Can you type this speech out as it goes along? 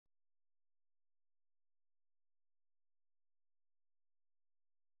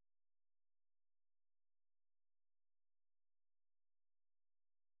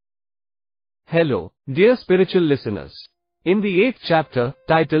Hello, dear spiritual listeners. In the 8th chapter,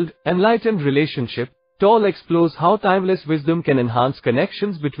 titled Enlightened Relationship, Tolle explores how timeless wisdom can enhance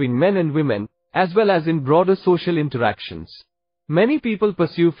connections between men and women, as well as in broader social interactions. Many people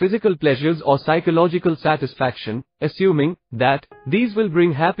pursue physical pleasures or psychological satisfaction, assuming that these will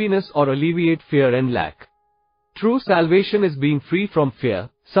bring happiness or alleviate fear and lack. True salvation is being free from fear,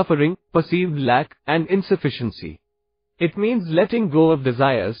 suffering, perceived lack, and insufficiency. It means letting go of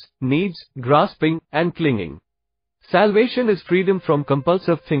desires, needs, grasping, and clinging. Salvation is freedom from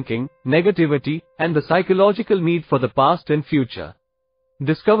compulsive thinking, negativity, and the psychological need for the past and future.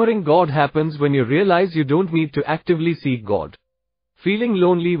 Discovering God happens when you realize you don't need to actively seek God. Feeling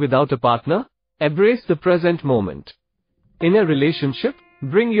lonely without a partner? Embrace the present moment. In a relationship,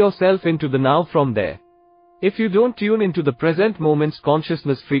 bring yourself into the now from there. If you don't tune into the present moment's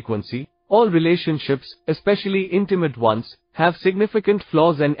consciousness frequency, all relationships, especially intimate ones, have significant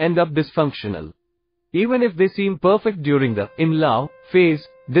flaws and end up dysfunctional. Even if they seem perfect during the in love phase,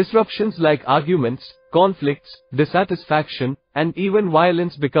 disruptions like arguments, conflicts, dissatisfaction, and even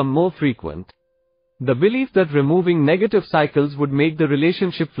violence become more frequent. The belief that removing negative cycles would make the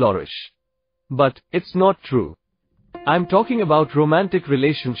relationship flourish. But it's not true. I'm talking about romantic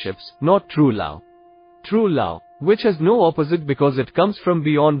relationships, not true love. True love, which has no opposite because it comes from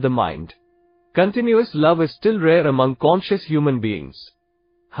beyond the mind. Continuous love is still rare among conscious human beings.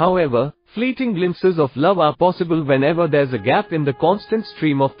 However, fleeting glimpses of love are possible whenever there's a gap in the constant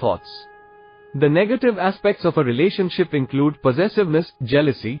stream of thoughts. The negative aspects of a relationship include possessiveness,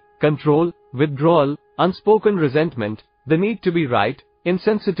 jealousy, control, withdrawal, unspoken resentment, the need to be right,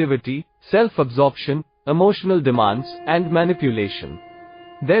 insensitivity, self-absorption, emotional demands, and manipulation.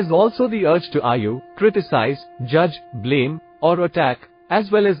 There's also the urge to argue, criticize, judge, blame, or attack, as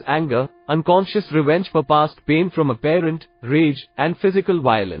well as anger, unconscious revenge for past pain from a parent, rage, and physical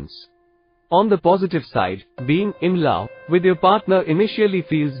violence. On the positive side, being in love with your partner initially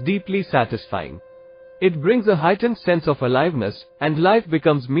feels deeply satisfying. It brings a heightened sense of aliveness, and life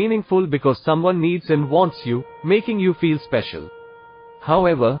becomes meaningful because someone needs and wants you, making you feel special.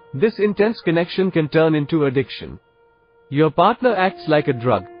 However, this intense connection can turn into addiction. Your partner acts like a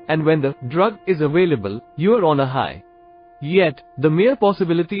drug, and when the drug is available, you're on a high. Yet, the mere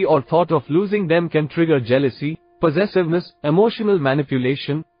possibility or thought of losing them can trigger jealousy, possessiveness, emotional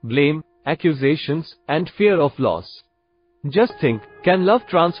manipulation, blame, accusations, and fear of loss. Just think, can love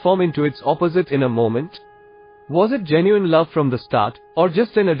transform into its opposite in a moment? Was it genuine love from the start, or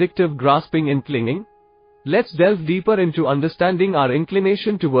just an addictive grasping and clinging? Let's delve deeper into understanding our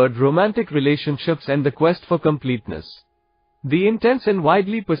inclination toward romantic relationships and the quest for completeness. The intense and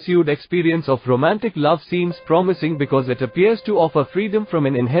widely pursued experience of romantic love seems promising because it appears to offer freedom from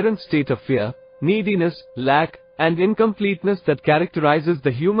an inherent state of fear, neediness, lack, and incompleteness that characterizes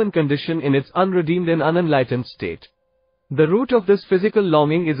the human condition in its unredeemed and unenlightened state. The root of this physical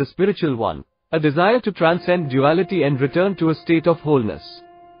longing is a spiritual one, a desire to transcend duality and return to a state of wholeness.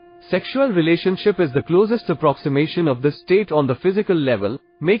 Sexual relationship is the closest approximation of this state on the physical level,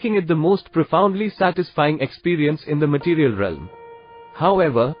 making it the most profoundly satisfying experience in the material realm.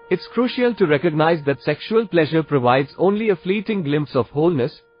 However, it's crucial to recognize that sexual pleasure provides only a fleeting glimpse of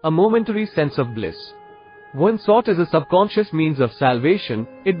wholeness, a momentary sense of bliss. When sought as a subconscious means of salvation,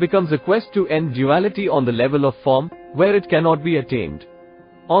 it becomes a quest to end duality on the level of form, where it cannot be attained.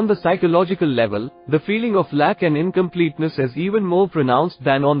 On the psychological level, the feeling of lack and incompleteness is even more pronounced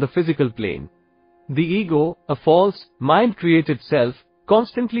than on the physical plane. The ego, a false, mind-created self,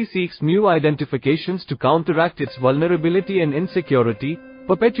 constantly seeks new identifications to counteract its vulnerability and insecurity,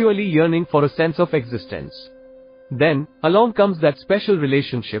 perpetually yearning for a sense of existence. Then, along comes that special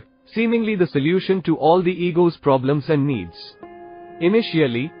relationship, seemingly the solution to all the ego's problems and needs.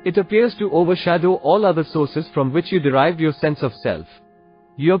 Initially, it appears to overshadow all other sources from which you derived your sense of self.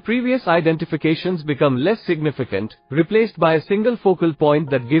 Your previous identifications become less significant, replaced by a single focal point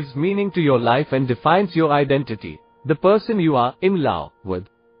that gives meaning to your life and defines your identity, the person you are in love with.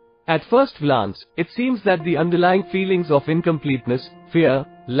 At first glance, it seems that the underlying feelings of incompleteness, fear,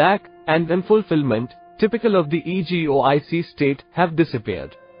 lack, and unfulfillment, typical of the egoic state, have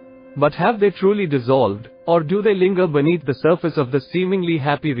disappeared. But have they truly dissolved, or do they linger beneath the surface of the seemingly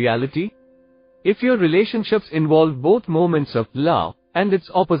happy reality? If your relationships involve both moments of love, and its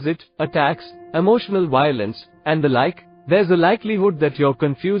opposite, attacks, emotional violence, and the like, there's a likelihood that you're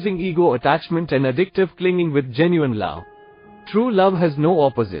confusing ego attachment and addictive clinging with genuine love. True love has no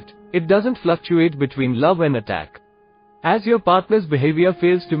opposite. It doesn't fluctuate between love and attack. As your partner's behavior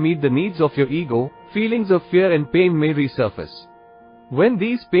fails to meet the needs of your ego, feelings of fear and pain may resurface. When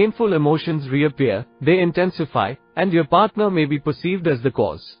these painful emotions reappear, they intensify, and your partner may be perceived as the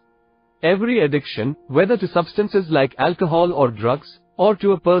cause. Every addiction, whether to substances like alcohol or drugs, or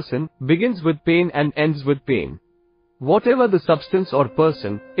to a person, begins with pain and ends with pain. Whatever the substance or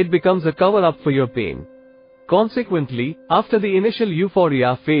person, it becomes a cover-up for your pain. Consequently, after the initial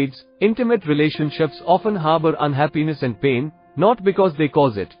euphoria fades, intimate relationships often harbor unhappiness and pain, not because they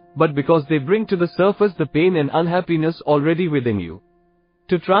cause it, but because they bring to the surface the pain and unhappiness already within you.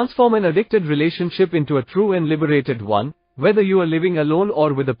 To transform an addicted relationship into a true and liberated one, whether you are living alone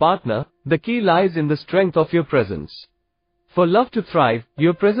or with a partner, the key lies in the strength of your presence. For love to thrive,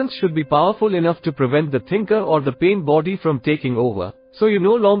 your presence should be powerful enough to prevent the thinker or the pain body from taking over, so you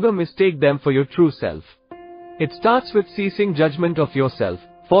no longer mistake them for your true self. It starts with ceasing judgment of yourself,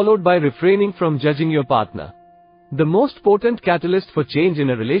 followed by refraining from judging your partner. The most potent catalyst for change in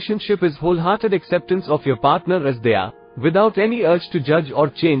a relationship is wholehearted acceptance of your partner as they are, without any urge to judge or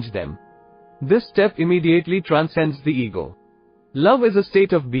change them. This step immediately transcends the ego. Love is a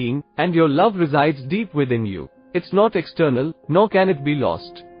state of being, and your love resides deep within you. It's not external, nor can it be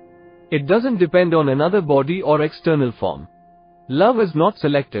lost. It doesn't depend on another body or external form. Love is not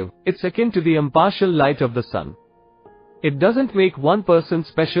selective, it's akin to the impartial light of the sun. It doesn't make one person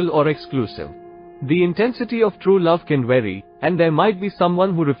special or exclusive. The intensity of true love can vary, and there might be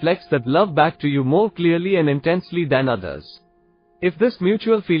someone who reflects that love back to you more clearly and intensely than others. If this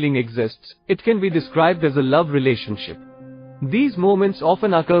mutual feeling exists, it can be described as a love relationship. These moments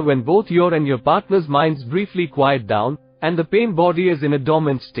often occur when both your and your partner's minds briefly quiet down, and the pain body is in a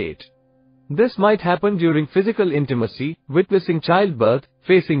dormant state. This might happen during physical intimacy, witnessing childbirth,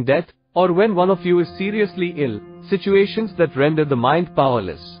 facing death, or when one of you is seriously ill, situations that render the mind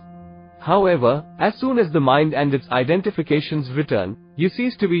powerless. However, as soon as the mind and its identifications return, you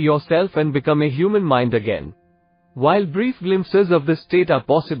cease to be yourself and become a human mind again. While brief glimpses of this state are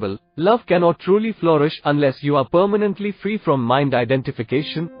possible, love cannot truly flourish unless you are permanently free from mind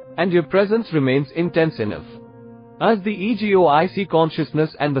identification, and your presence remains intense enough. As the egoic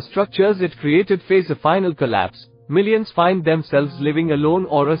consciousness and the structures it created face a final collapse, millions find themselves living alone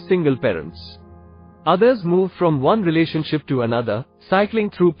or as single parents. Others move from one relationship to another,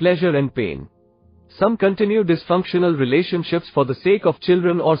 cycling through pleasure and pain. Some continue dysfunctional relationships for the sake of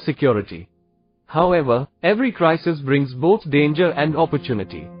children or security. However, every crisis brings both danger and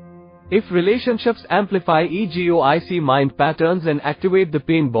opportunity. If relationships amplify egoic mind patterns and activate the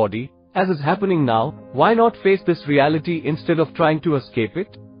pain body, as is happening now, why not face this reality instead of trying to escape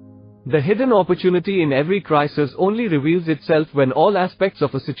it? The hidden opportunity in every crisis only reveals itself when all aspects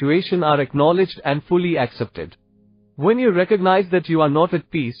of a situation are acknowledged and fully accepted. When you recognize that you are not at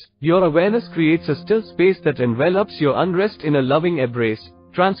peace, your awareness creates a still space that envelops your unrest in a loving embrace,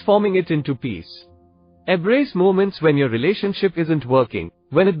 transforming it into peace. Embrace moments when your relationship isn't working,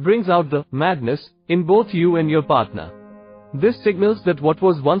 when it brings out the madness in both you and your partner. This signals that what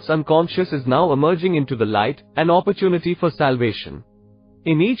was once unconscious is now emerging into the light, an opportunity for salvation.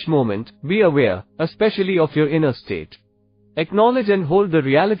 In each moment, be aware, especially of your inner state. Acknowledge and hold the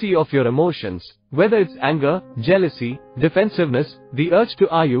reality of your emotions, whether it's anger, jealousy, defensiveness, the urge to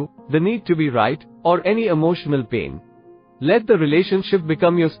argue, the need to be right, or any emotional pain. Let the relationship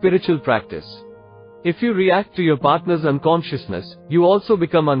become your spiritual practice. If you react to your partner's unconsciousness, you also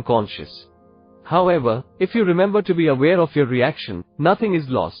become unconscious. However, if you remember to be aware of your reaction, nothing is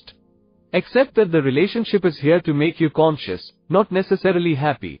lost. Accept that the relationship is here to make you conscious, not necessarily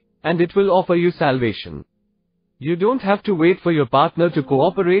happy, and it will offer you salvation. You don't have to wait for your partner to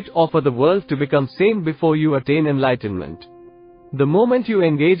cooperate or for the world to become sane before you attain enlightenment. The moment you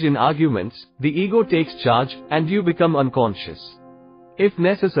engage in arguments, the ego takes charge, and you become unconscious. If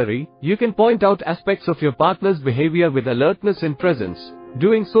necessary, you can point out aspects of your partner's behavior with alertness and presence,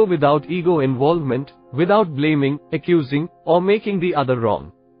 doing so without ego involvement, without blaming, accusing, or making the other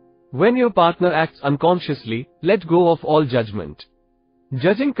wrong. When your partner acts unconsciously, let go of all judgment.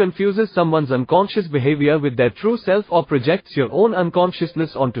 Judging confuses someone's unconscious behavior with their true self or projects your own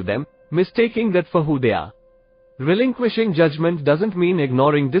unconsciousness onto them, mistaking that for who they are. Relinquishing judgment doesn't mean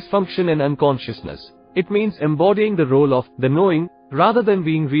ignoring dysfunction and unconsciousness. It means embodying the role of the knowing, rather than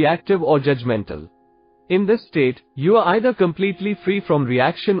being reactive or judgmental. In this state, you are either completely free from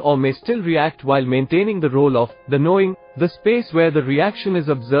reaction or may still react while maintaining the role of the knowing, the space where the reaction is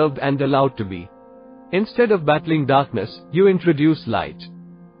observed and allowed to be. Instead of battling darkness, you introduce light.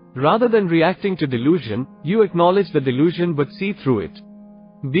 Rather than reacting to delusion, you acknowledge the delusion but see through it.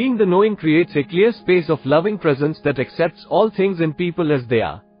 Being the knowing creates a clear space of loving presence that accepts all things and people as they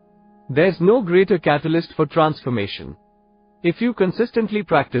are. There's no greater catalyst for transformation. If you consistently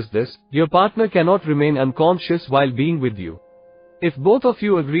practice this, your partner cannot remain unconscious while being with you. If both of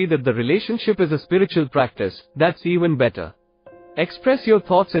you agree that the relationship is a spiritual practice, that's even better. Express your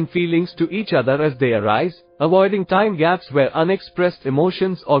thoughts and feelings to each other as they arise, avoiding time gaps where unexpressed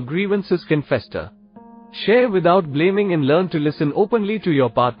emotions or grievances can fester. Share without blaming and learn to listen openly to your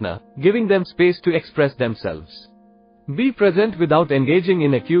partner, giving them space to express themselves. Be present without engaging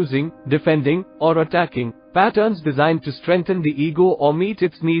in accusing, defending, or attacking. Patterns designed to strengthen the ego or meet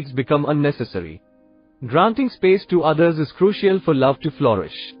its needs become unnecessary. Granting space to others is crucial for love to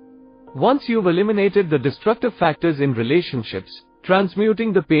flourish. Once you've eliminated the destructive factors in relationships,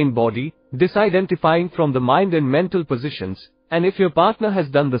 transmuting the pain body, disidentifying from the mind and mental positions, and if your partner has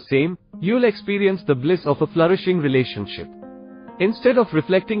done the same, you'll experience the bliss of a flourishing relationship. Instead of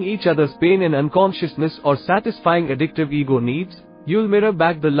reflecting each other's pain and unconsciousness or satisfying addictive ego needs, you'll mirror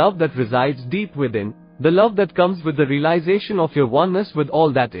back the love that resides deep within, the love that comes with the realization of your oneness with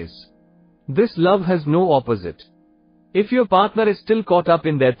all that is. This love has no opposite. If your partner is still caught up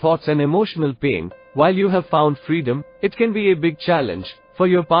in their thoughts and emotional pain, while you have found freedom, it can be a big challenge, for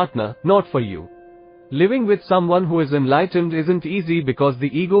your partner, not for you. Living with someone who is enlightened isn't easy because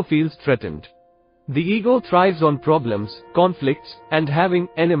the ego feels threatened. The ego thrives on problems, conflicts, and having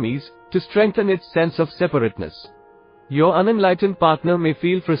enemies, to strengthen its sense of separateness. Your unenlightened partner may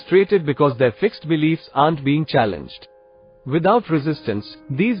feel frustrated because their fixed beliefs aren't being challenged. Without resistance,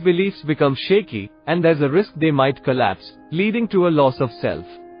 these beliefs become shaky, and there's a risk they might collapse, leading to a loss of self.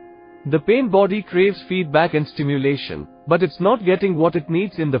 The pain body craves feedback and stimulation, but it's not getting what it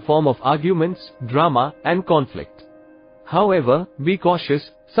needs in the form of arguments, drama, and conflict. However, be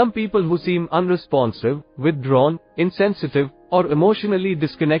cautious. Some people who seem unresponsive, withdrawn, insensitive, or emotionally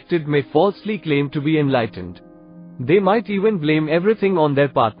disconnected may falsely claim to be enlightened. They might even blame everything on their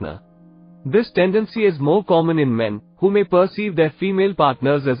partner. This tendency is more common in men, who may perceive their female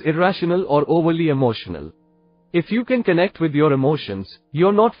partners as irrational or overly emotional. If you can connect with your emotions,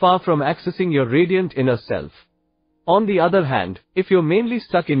 you're not far from accessing your radiant inner self. On the other hand, if you're mainly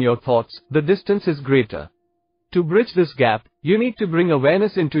stuck in your thoughts, the distance is greater. To bridge this gap, you need to bring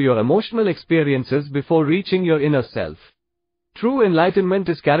awareness into your emotional experiences before reaching your inner self. True enlightenment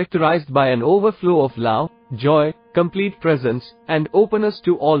is characterized by an overflow of love, joy, complete presence, and openness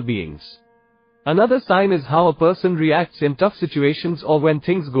to all beings. Another sign is how a person reacts in tough situations or when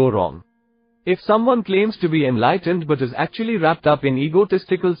things go wrong. If someone claims to be enlightened but is actually wrapped up in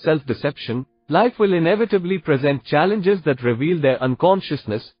egotistical self-deception, life will inevitably present challenges that reveal their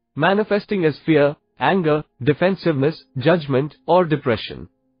unconsciousness, manifesting as fear, anger, defensiveness, judgment, or depression.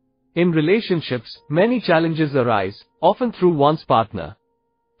 In relationships, many challenges arise, often through one's partner.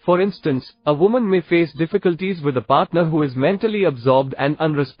 For instance, a woman may face difficulties with a partner who is mentally absorbed and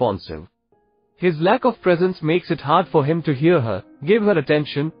unresponsive. His lack of presence makes it hard for him to hear her, give her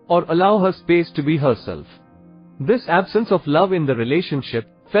attention, or allow her space to be herself. This absence of love in the relationship,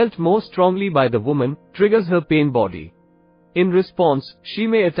 felt more strongly by the woman, triggers her pain body. In response, she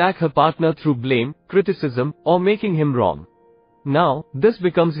may attack her partner through blame, criticism, or making him wrong. Now, this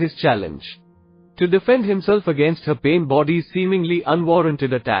becomes his challenge. To defend himself against her pain body's seemingly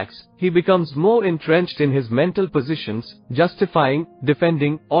unwarranted attacks, he becomes more entrenched in his mental positions, justifying,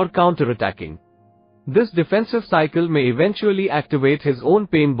 defending, or counterattacking. This defensive cycle may eventually activate his own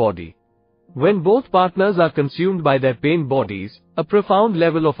pain body. When both partners are consumed by their pain bodies, a profound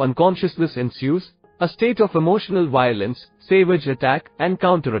level of unconsciousness ensues, a state of emotional violence, savage attack, and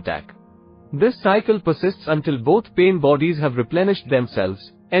counterattack. This cycle persists until both pain bodies have replenished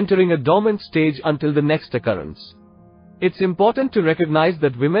themselves, entering a dormant stage until the next occurrence. It's important to recognize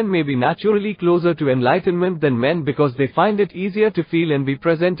that women may be naturally closer to enlightenment than men because they find it easier to feel and be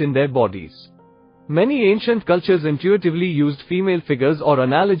present in their bodies. Many ancient cultures intuitively used female figures or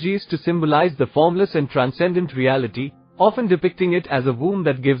analogies to symbolize the formless and transcendent reality, often depicting it as a womb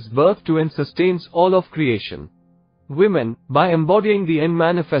that gives birth to and sustains all of creation. Women, by embodying the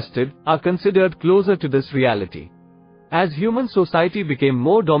unmanifested, are considered closer to this reality. As human society became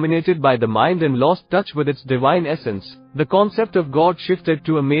more dominated by the mind and lost touch with its divine essence, the concept of God shifted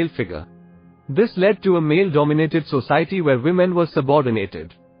to a male figure. This led to a male-dominated society where women were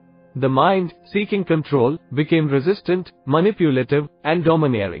subordinated. The mind, seeking control, became resistant, manipulative, and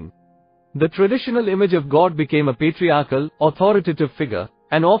domineering. The traditional image of God became a patriarchal, authoritative figure,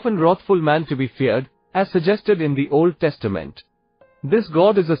 an often wrathful man to be feared, as suggested in the Old Testament. This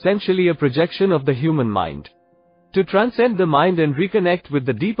God is essentially a projection of the human mind. To transcend the mind and reconnect with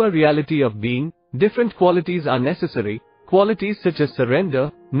the deeper reality of being, different qualities are necessary, qualities such as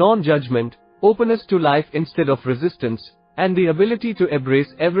surrender, non-judgment, openness to life instead of resistance, and the ability to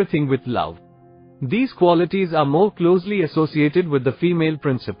embrace everything with love. These qualities are more closely associated with the female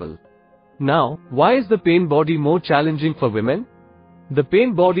principle. Now, why is the pain body more challenging for women? The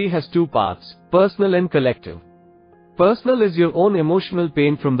pain body has two parts, personal and collective. Personal is your own emotional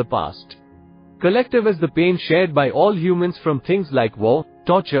pain from the past. Collective is the pain shared by all humans from things like war,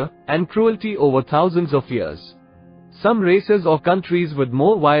 torture, and cruelty over thousands of years. Some races or countries with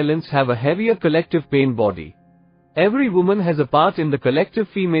more violence have a heavier collective pain body. Every woman has a part in the collective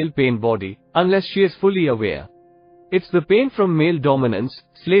female pain body, unless she is fully aware. It's the pain from male dominance,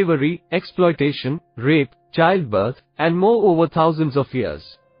 slavery, exploitation, rape, childbirth, and more over thousands of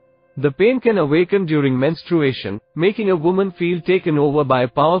years. The pain can awaken during menstruation, making a woman feel taken over by a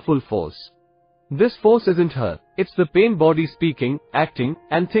powerful force. This force isn't her, it's the pain body speaking, acting,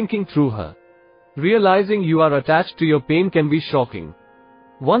 and thinking through her. Realizing you are attached to your pain can be shocking.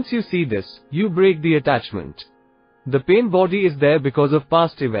 Once you see this, you break the attachment. The pain body is there because of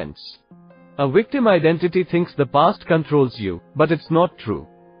past events. A victim identity thinks the past controls you, but it's not true.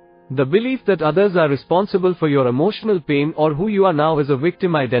 The belief that others are responsible for your emotional pain or who you are now is a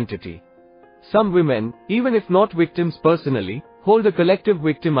victim identity. Some women, even if not victims personally, hold a collective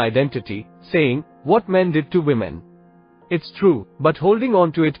victim identity, saying, "What men did to women." It's true, but holding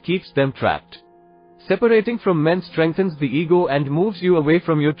on to it keeps them trapped. Separating from men strengthens the ego and moves you away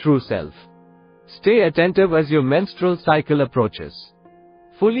from your true self. Stay attentive as your menstrual cycle approaches.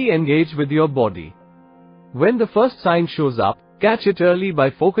 Fully engage with your body. When the first sign shows up, catch it early by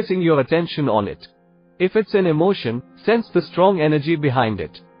focusing your attention on it. If it's an emotion, sense the strong energy behind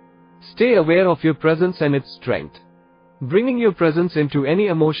it. Stay aware of your presence and its strength. Bringing your presence into any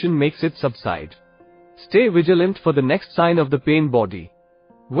emotion makes it subside. Stay vigilant for the next sign of the pain body.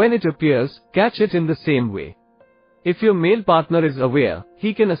 When it appears, catch it in the same way. If your male partner is aware,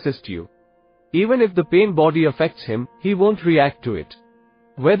 he can assist you. Even if the pain body affects him, he won't react to it.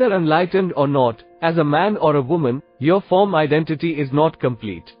 Whether enlightened or not, as a man or a woman, your form identity is not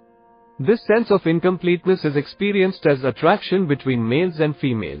complete. This sense of incompleteness is experienced as attraction between males and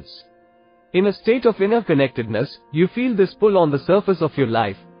females. In a state of inner connectedness, you feel this pull on the surface of your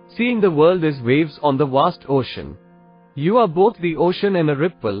life, seeing the world as waves on the vast ocean. You are both the ocean and a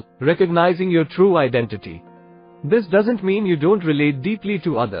ripple, recognizing your true identity. This doesn't mean you don't relate deeply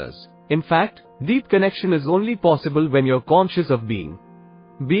to others. In fact, deep connection is only possible when you're conscious of being.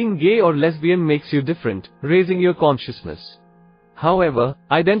 Being gay or lesbian makes you different, raising your consciousness. However,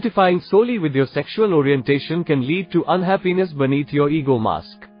 identifying solely with your sexual orientation can lead to unhappiness beneath your ego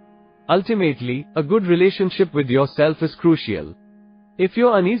mask. Ultimately, a good relationship with yourself is crucial. If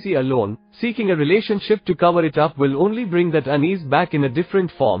you're uneasy alone, seeking a relationship to cover it up will only bring that unease back in a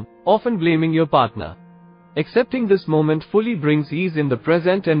different form, often blaming your partner. Accepting this moment fully brings ease in the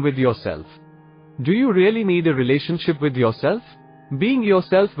present and with yourself. Do you really need a relationship with yourself? Being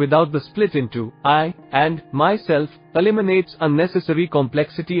yourself without the split into I and myself eliminates unnecessary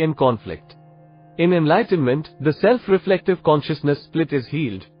complexity and conflict. In enlightenment, the self-reflective consciousness split is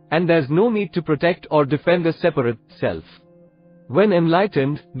healed, and there's no need to protect or defend a separate self. When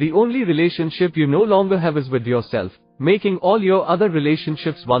enlightened, the only relationship you no longer have is with yourself, making all your other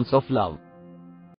relationships ones of love.